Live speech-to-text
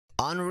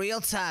Unreal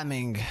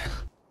timing. There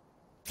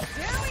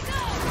we go.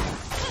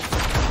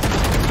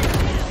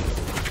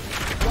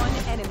 One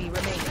enemy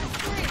remaining.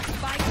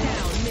 Spike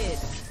down mid.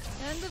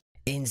 And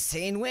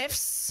Insane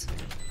whiffs.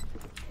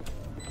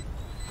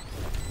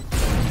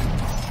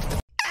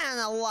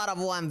 And a lot of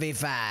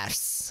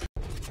 1v5s.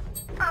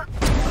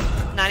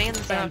 90 in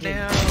the sound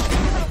now.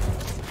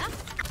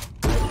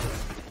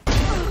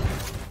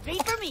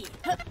 wait for me.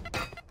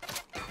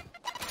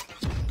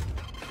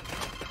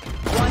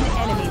 One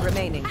enemy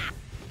remaining.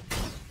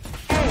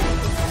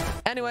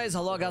 Anyways,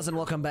 hello guys and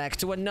welcome back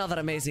to another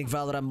amazing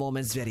Valorant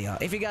Moments video.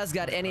 If you guys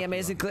got any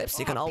amazing clips,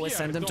 you can always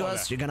send them to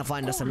us. You're gonna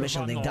find a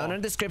submission link down in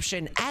the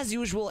description. As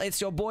usual, it's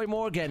your boy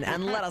Morgan,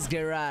 and let us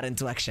get right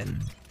into action.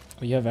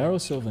 Oh, you have arrow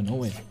silver, no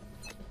way.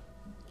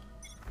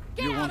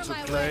 You want to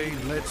play?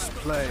 Let's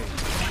play.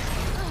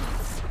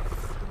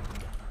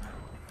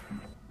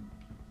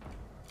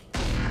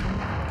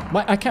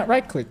 I can't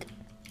right click.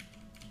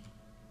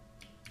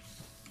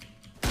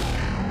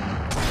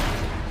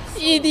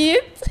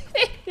 Idiot!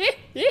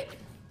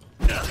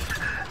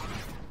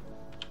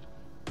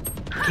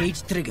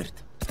 Cage triggered.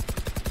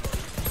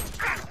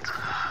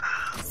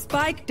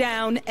 Spike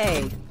down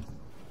A.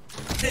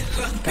 The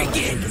hunt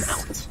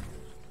begins.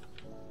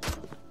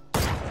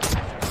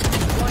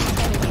 One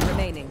enemy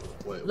remaining.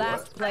 Wait,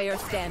 Last what? player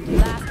standing.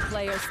 Last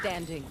player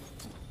standing.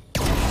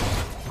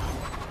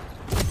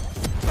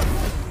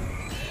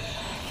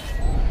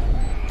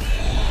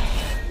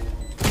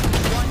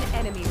 One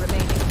enemy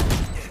remaining.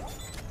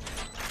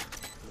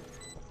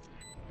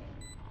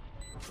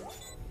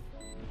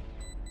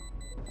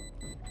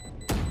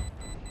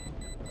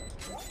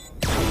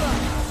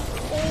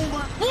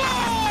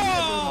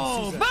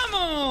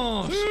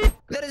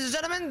 Ladies and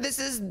gentlemen, this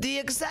is the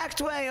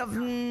exact way of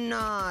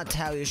not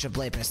how you should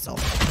play pistol.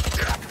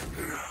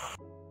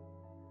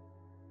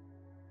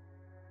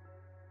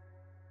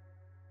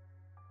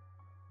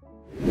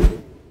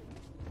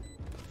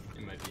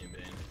 It might be in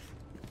vain.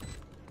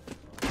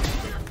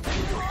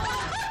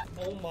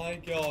 Oh my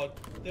god.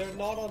 They're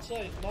not on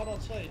site, not on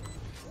site.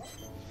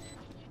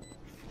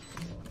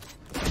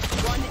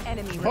 One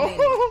enemy remaining.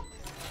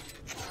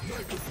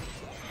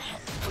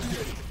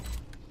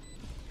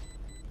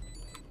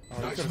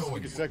 Oh,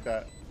 you can stick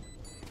that.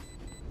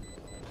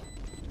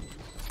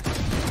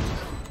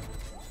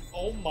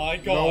 Oh my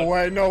god. No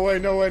way, no way,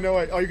 no way, no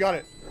way. Oh, you got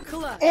it.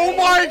 Clutch. Oh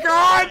my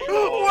god!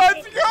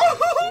 Let's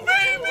go,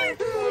 baby!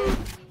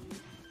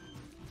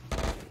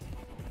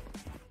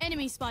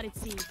 Enemy spotted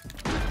C.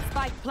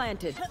 Spike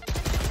planted.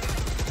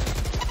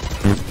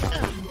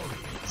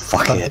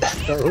 Fuck it.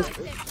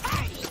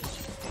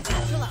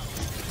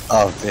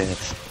 Oh,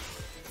 bitch.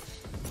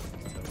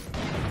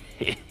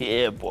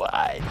 Yeah,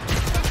 boy.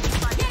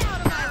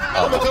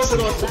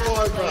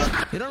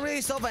 You don't really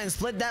Sova and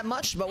split that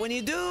much, but when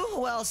you do,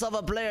 well,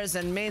 Sova players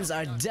and mains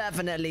are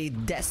definitely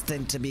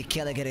destined to be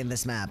killing it in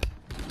this map.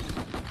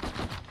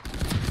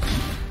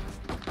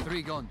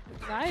 3 gone.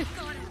 Nice.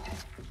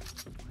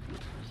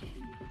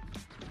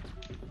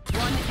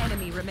 One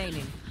enemy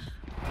remaining.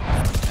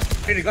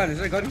 Hit a gun, is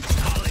it a gun?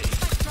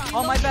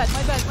 Oh, my bad,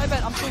 my bad, my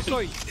bad. I'm so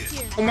sorry.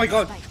 Here. Oh my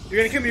god. You're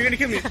gonna kill me, you're gonna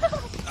kill me. Here.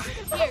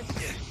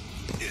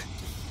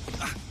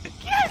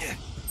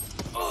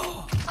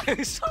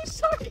 I'm so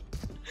sorry.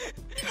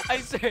 I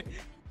swear.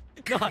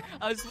 No,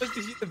 I was supposed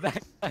to shoot the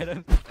backside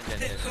of The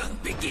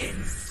hunt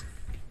begins.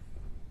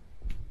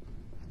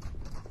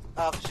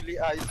 Actually,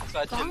 I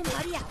tried Bomb to...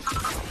 buddy out.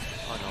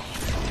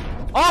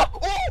 Oh!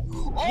 Oh!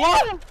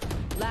 What?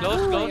 Last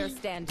Close, player close.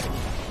 standing.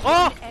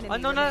 Oh! Enemy Oh,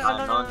 no, no, remaining. no,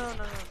 no, no, no,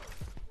 no.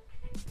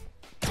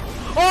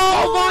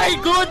 Oh my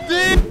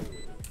goodness!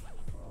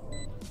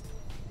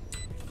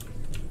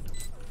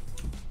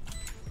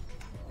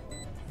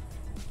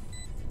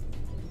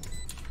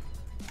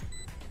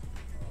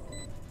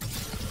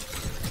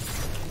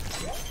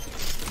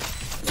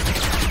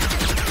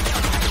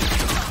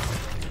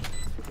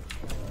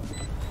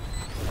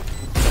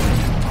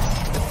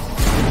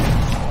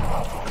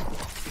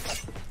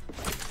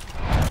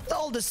 The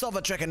oldest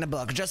Sova trick in the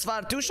book. Just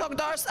fire 2 shock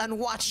darts and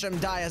watch them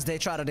die as they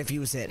try to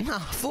defuse it.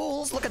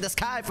 Fools, look at the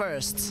sky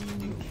first.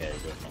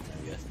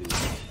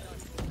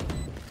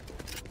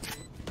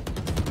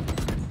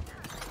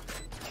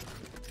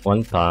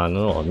 One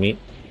tunnel or mid.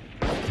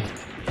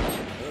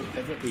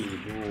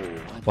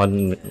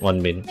 One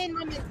mid. Main,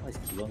 one mid.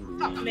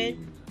 Top mid.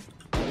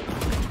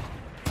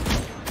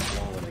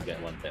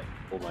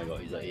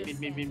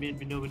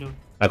 Mid, no.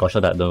 I got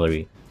shot at, don't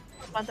worry.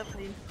 One top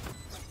lane.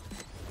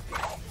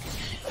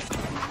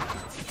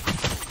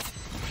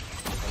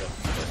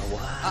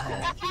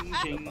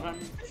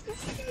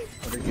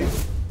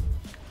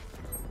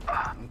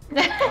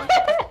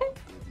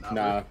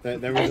 Nah,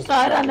 there was I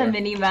saw it on the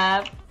mini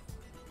map.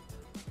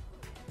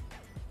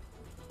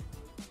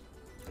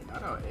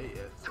 Not out 8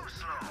 yet.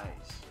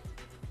 Nice.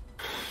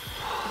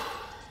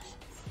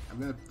 I'm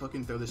gonna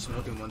fucking throw the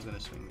smoke and one's gonna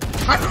swing.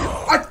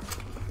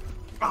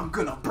 I'm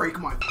gonna break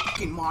my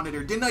fucking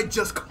monitor. Didn't I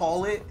just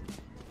call it?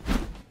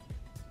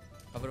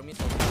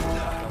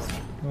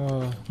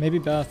 Oh, maybe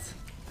Bath.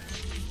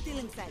 Still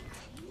in sight.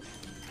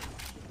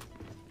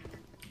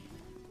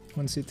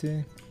 One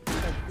CT.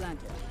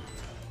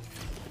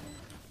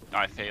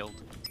 I failed.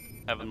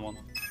 Heaven one.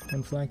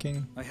 One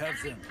flanking. I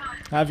have them.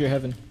 Have your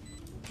heaven.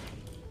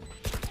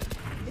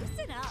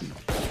 Listen up.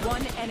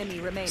 One enemy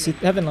remaining. See,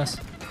 heaven less.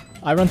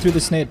 I run through the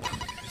snake.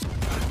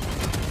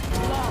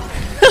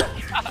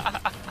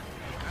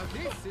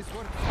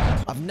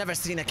 I've never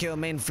seen a kill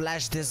main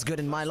flash this good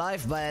in my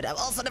life, but I've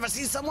also never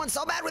seen someone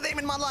so bad with aim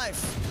in my life.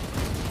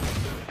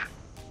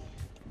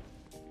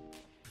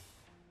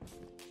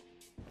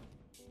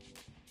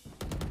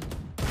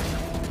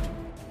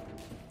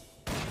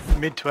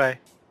 Mid to A.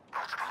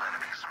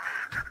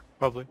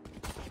 Probably.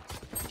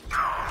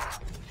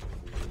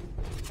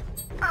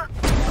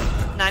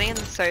 90 on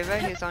the Sova,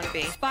 who's on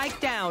B. Spike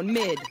down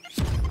mid.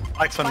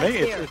 Mike's on me,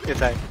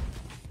 it's A.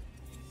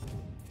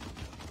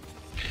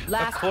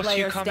 Last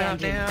player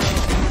standing.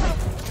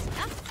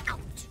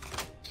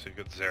 So you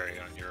got Zeri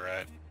on your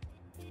right.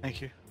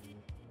 Thank you.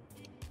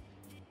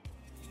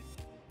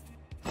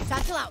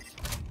 Satchel out.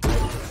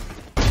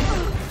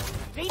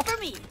 Wait for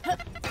me.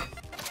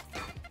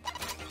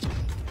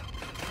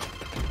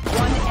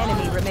 One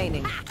enemy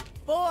remaining.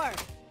 4.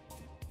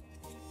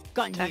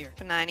 Gun Tech here.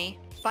 for 90.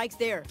 Spike's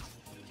there.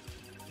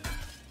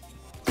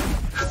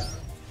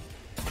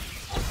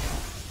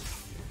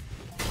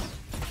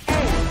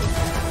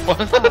 O,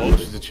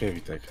 się do ciebie,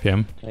 Witek.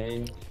 Wiem.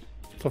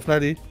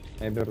 Cofnęli.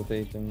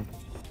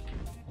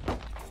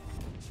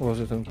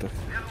 Uważaj ten tak.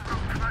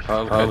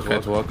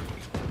 Catwalk.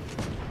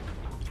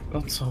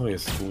 No co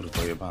jest,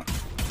 kurwa, jebana.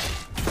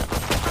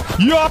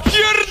 Ja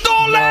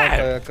pierdolę!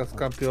 Jaka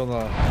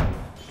skampiona.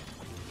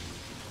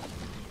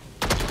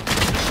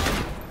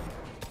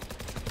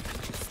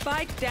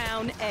 Spike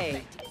down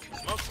A.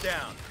 Smoke's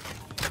down.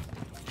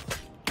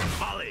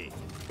 Molly.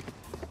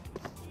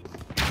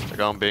 They're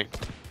going B.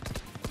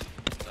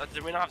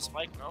 Did we not have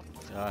spike, no?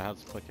 Yeah, I have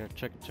spike here.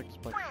 Check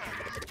spike.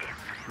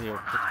 Here,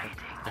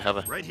 I have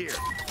it. Right here.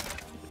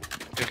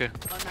 Okay.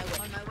 On my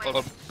way. Hold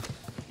up.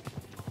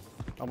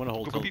 I'm gonna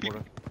hold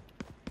teleporter.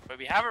 But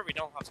we have it, we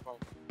don't have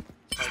smoke.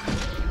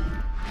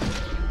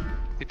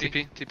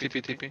 TP.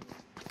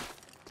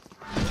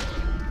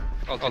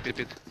 I'll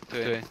TP.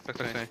 Back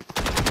to A.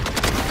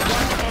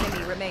 One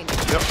enemy remaining.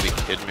 Yep. Be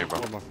kidding me, bro.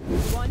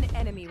 One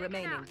enemy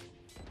remaining.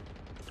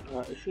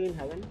 Is she in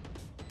heaven?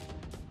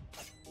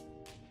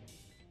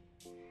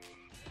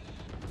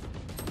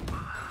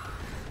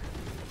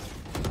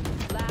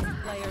 Last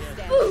player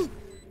standing.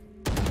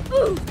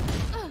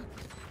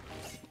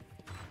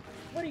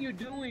 What are you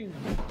doing?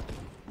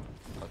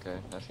 Okay,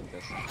 I think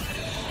that's.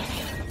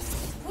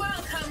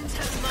 Welcome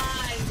to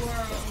my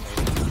world.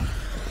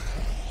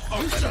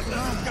 Oh, shut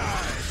down,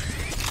 guys.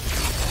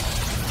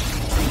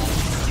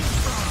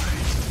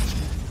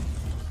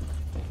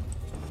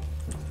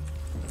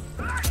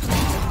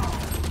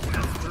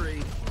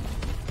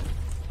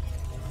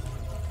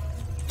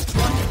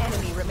 One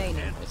enemy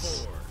remaining.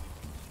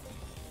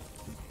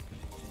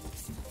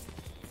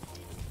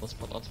 On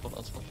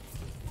spot.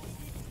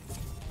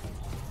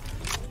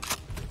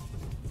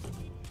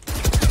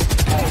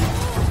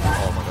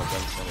 Oh my god,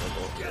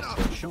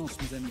 that's Chance,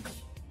 mes amis.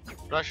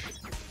 Rush.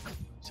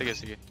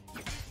 Sige.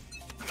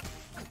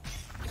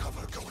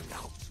 Cover going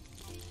out.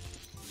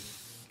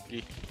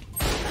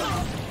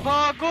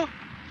 Bago!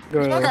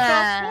 Very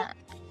nice.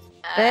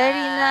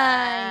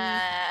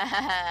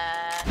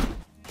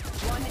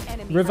 One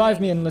enemy Revive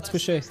me remaining. and let's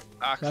push A.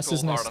 That's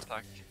his nest.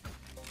 Attack.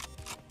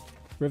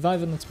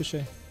 Revive and let's push A.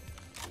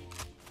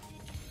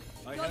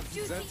 I have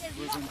that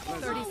was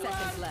unpleasant. 30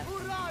 seconds left.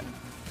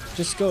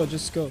 Just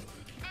go.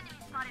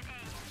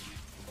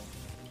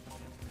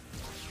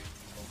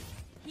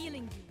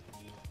 Healing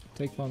you.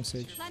 Take bomb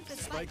Sage. Plant the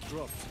spike. Spike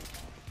dropped.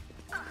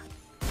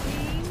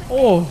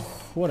 Oh,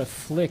 what a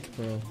flick,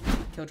 bro.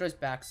 Killjoy's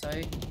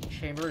backside.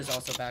 Chamber is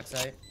also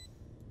backside.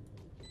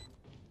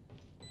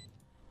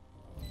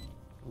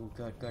 Ooh,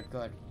 good.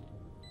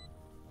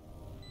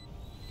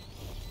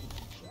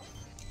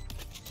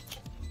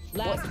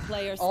 Last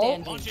player Oh.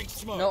 standing. Launching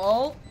smoke. No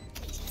ult?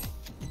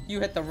 You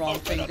hit the wrong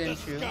thing,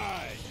 didn't you?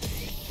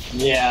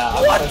 Yeah.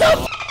 What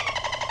the?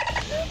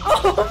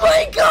 Oh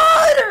my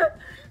god!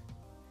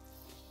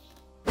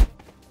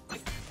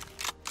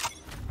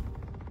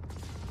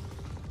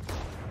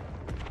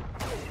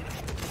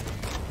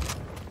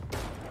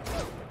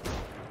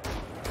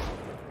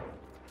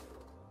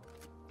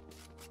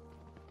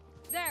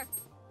 There.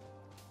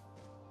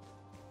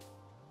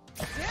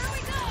 There we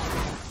go.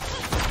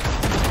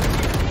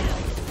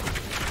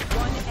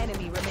 One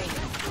enemy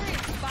remaining.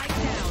 Spike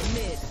down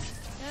mid.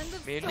 And the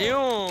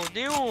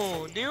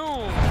New.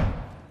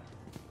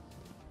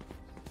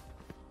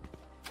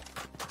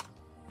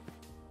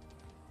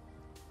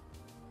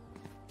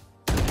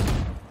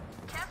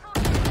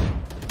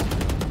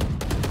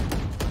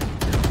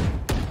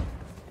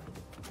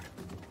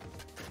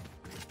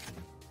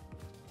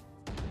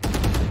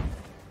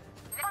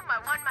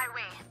 on my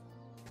way.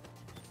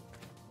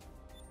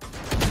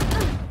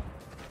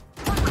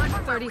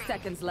 30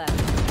 seconds left.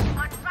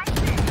 On right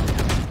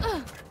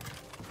there.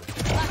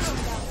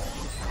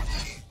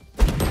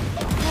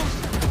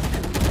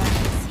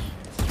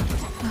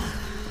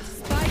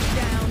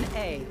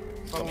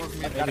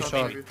 Maybe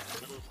short.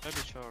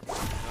 Maybe short.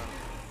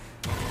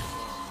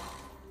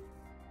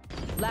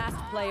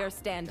 Last player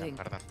standing.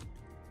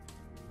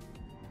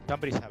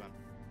 Somebody's heaven.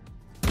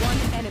 One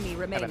enemy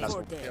remaining.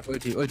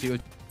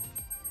 Ulti.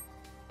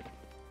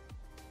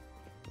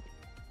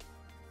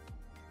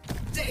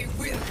 They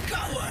will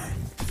cower.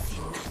 See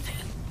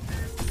nothing.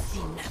 See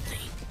nothing.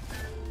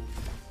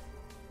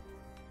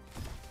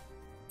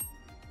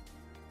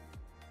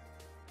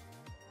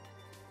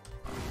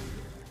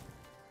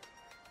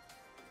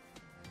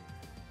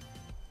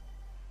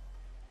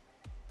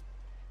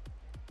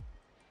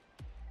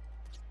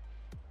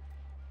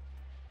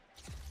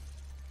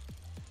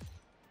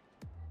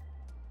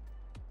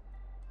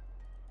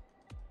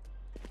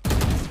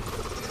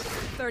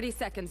 Thirty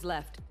seconds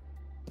left.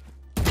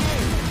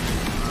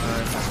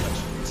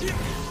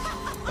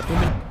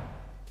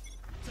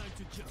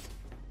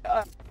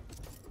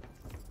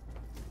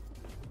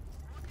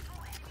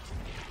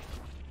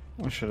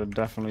 I should have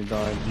definitely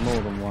died more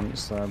than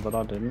once there, but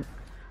I didn't.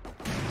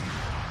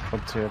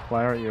 Good tier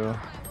player, you.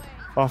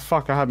 Oh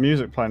fuck! I had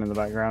music playing in the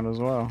background as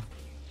well.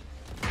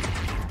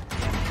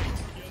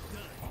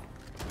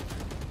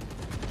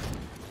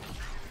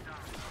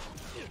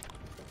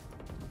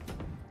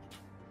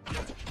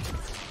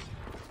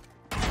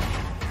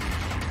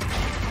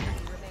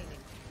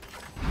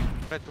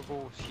 Try to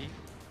go C.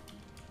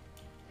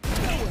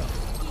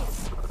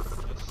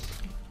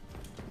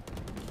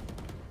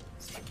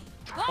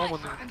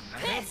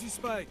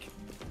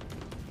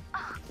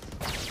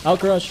 I'll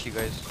crush. You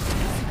guys.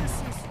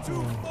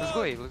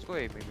 Let's go A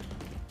maybe.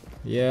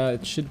 Yeah,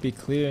 it should be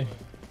clear.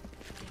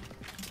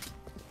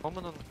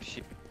 Omen on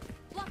C.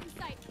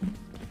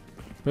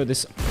 Bro,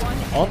 this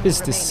op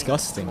is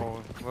disgusting.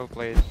 Oh, well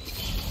played.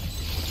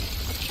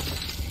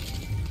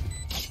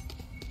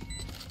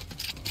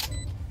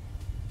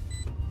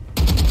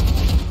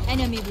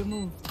 Enemy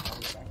removed.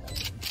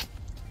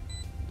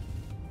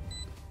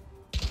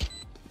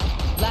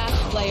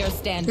 Last player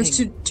standing. There's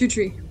two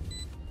tree.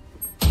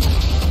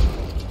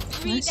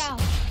 Three Nice. down.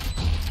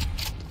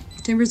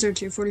 Timbers are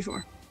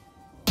 244.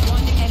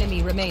 One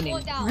enemy remaining.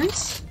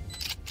 Nice.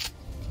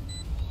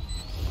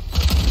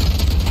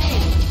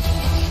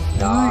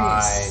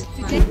 Nice.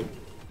 Nice.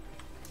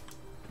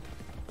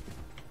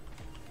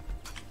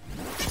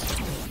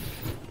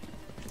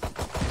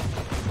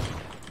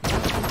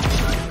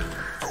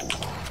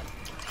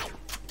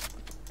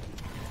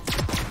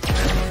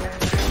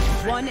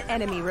 One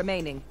enemy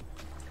remaining.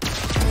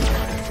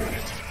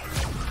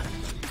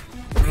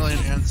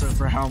 Brilliant answer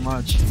for how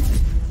much?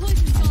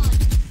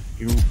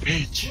 You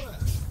bitch.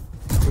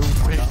 You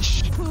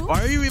bitch.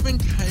 Why are you even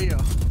KO?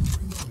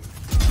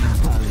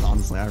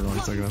 Honestly, I really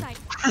took it.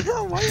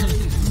 Why are you...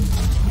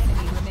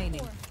 Enemy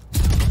remaining.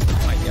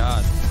 Oh my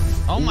god.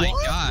 Oh my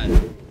god.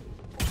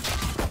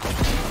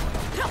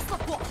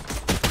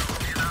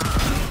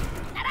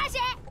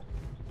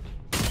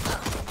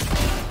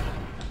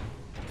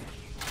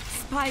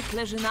 Spike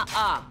leży na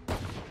A.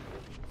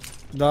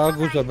 Na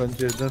górze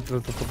będzie Jet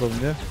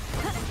prawdopodobnie.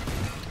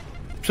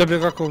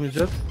 Przebiega koło mnie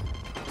Jet.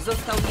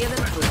 Został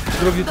jeden wróg.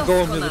 Drugi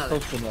koło mnie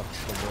został stuna.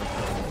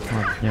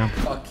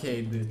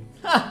 Okay, dude.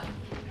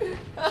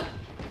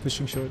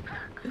 Pushing short.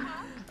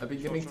 I've been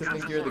beginning to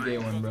think you're the gay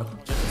one, bro.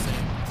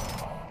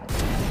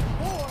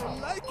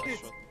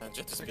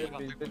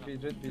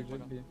 Jet B.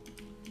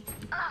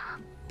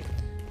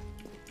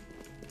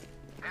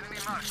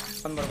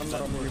 One more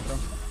on me, bro.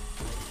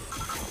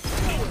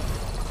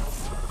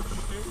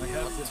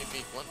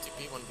 One TP,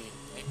 one B.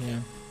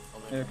 Yeah.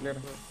 Clear.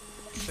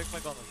 Check my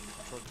gun.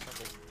 Short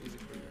temple. Easy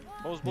for you.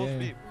 Both Yeah.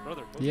 B,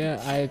 brother. Both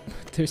Yeah,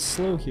 they're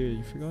slow here,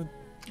 you forgot?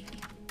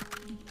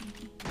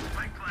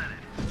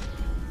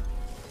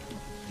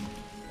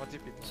 One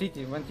TP. CT,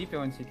 one TP,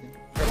 one CT.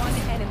 One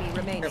enemy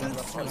remaining.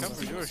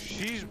 You're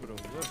sheesh, bro.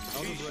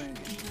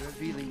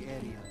 Revealing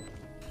area.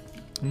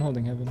 I'm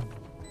holding heaven.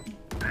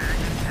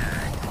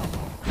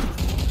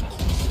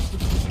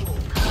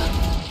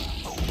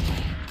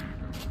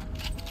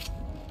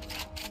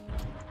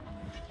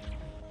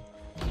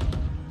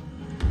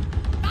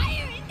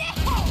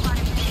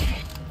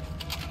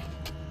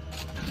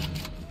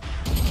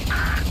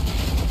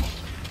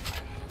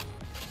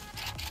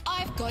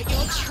 I've got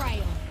your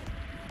trail.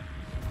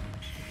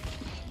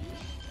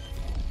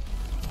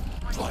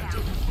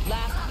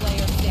 Last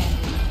player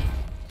standing.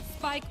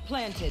 Spike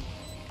planted.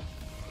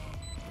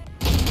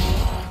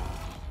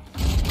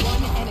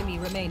 One enemy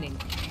remaining.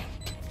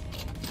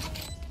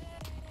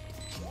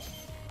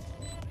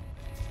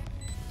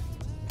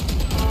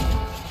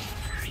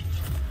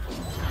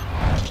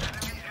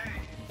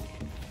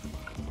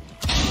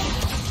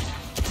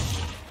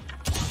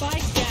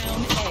 Spike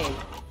down A.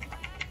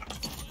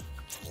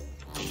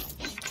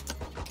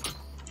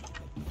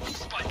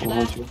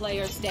 Last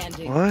player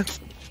standing. What?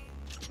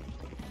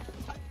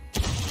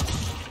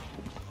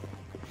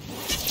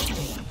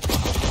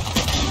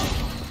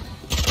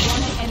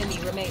 One enemy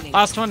remaining.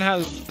 Last one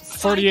has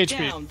 40 Spike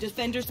HP. down.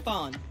 Defender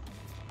spawn.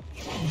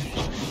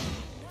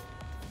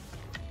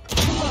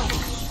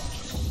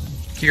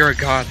 You're a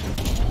god.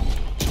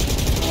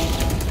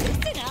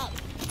 Listen up.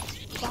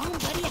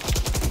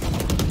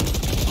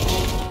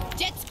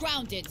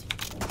 Surrounded.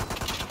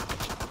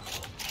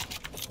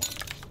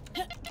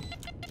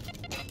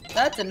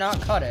 That did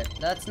not cut it.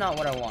 That's not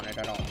what I wanted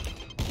at all.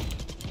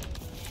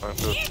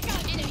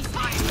 Enemy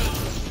spotted.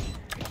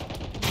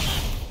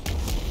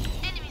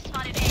 Enemy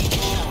spotted.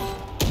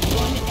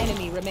 One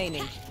enemy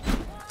remaining.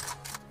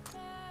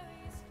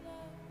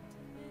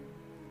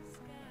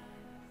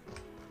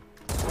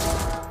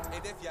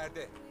 Hedef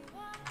yerde.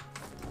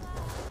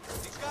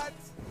 Dikkat.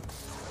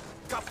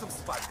 Kaptım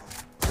Spike.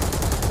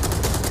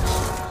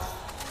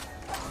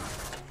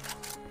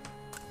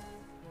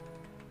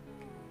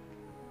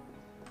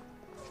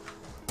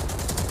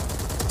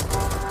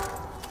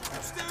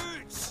 Üçte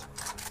 3.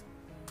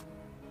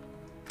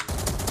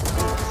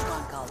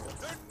 Düşman kaldı.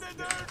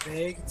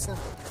 B'ye gitsen.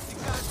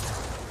 Dikkat.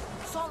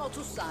 Son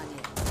 30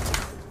 saniye.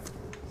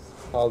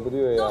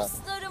 Kaldırıyor ya.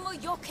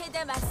 Dostlarımı yok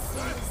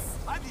edemezsiniz.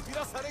 Hadi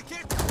biraz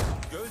hareket.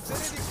 Gözlere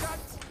dikkat.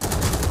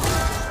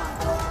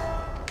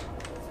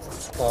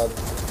 Sağ.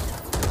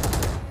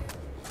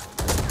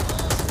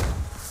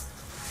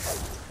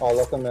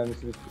 Allah'tan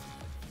mermisi bitti.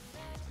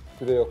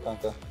 Süre yok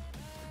kanka.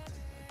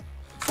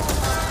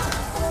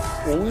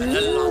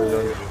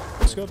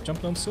 Scope,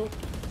 jump on scope.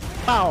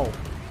 Pow!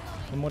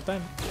 One more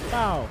time.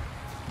 Pow!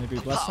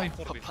 Maybe blast him.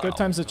 Third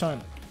time's the charm.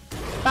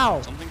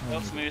 Pow! Something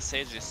tells me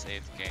Sage is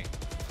AFK.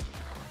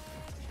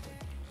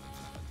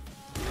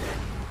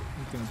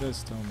 Something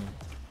does tell me.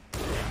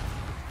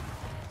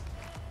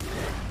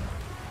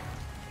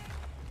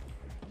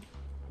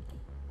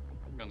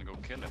 I'm gonna go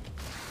kill him.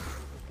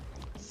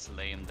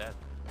 Slay him dead.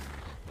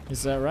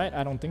 Is that right?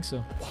 I don't think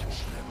so.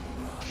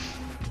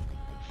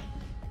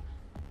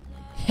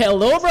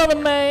 Hello, brother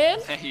man!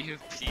 You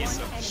piece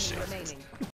of shit.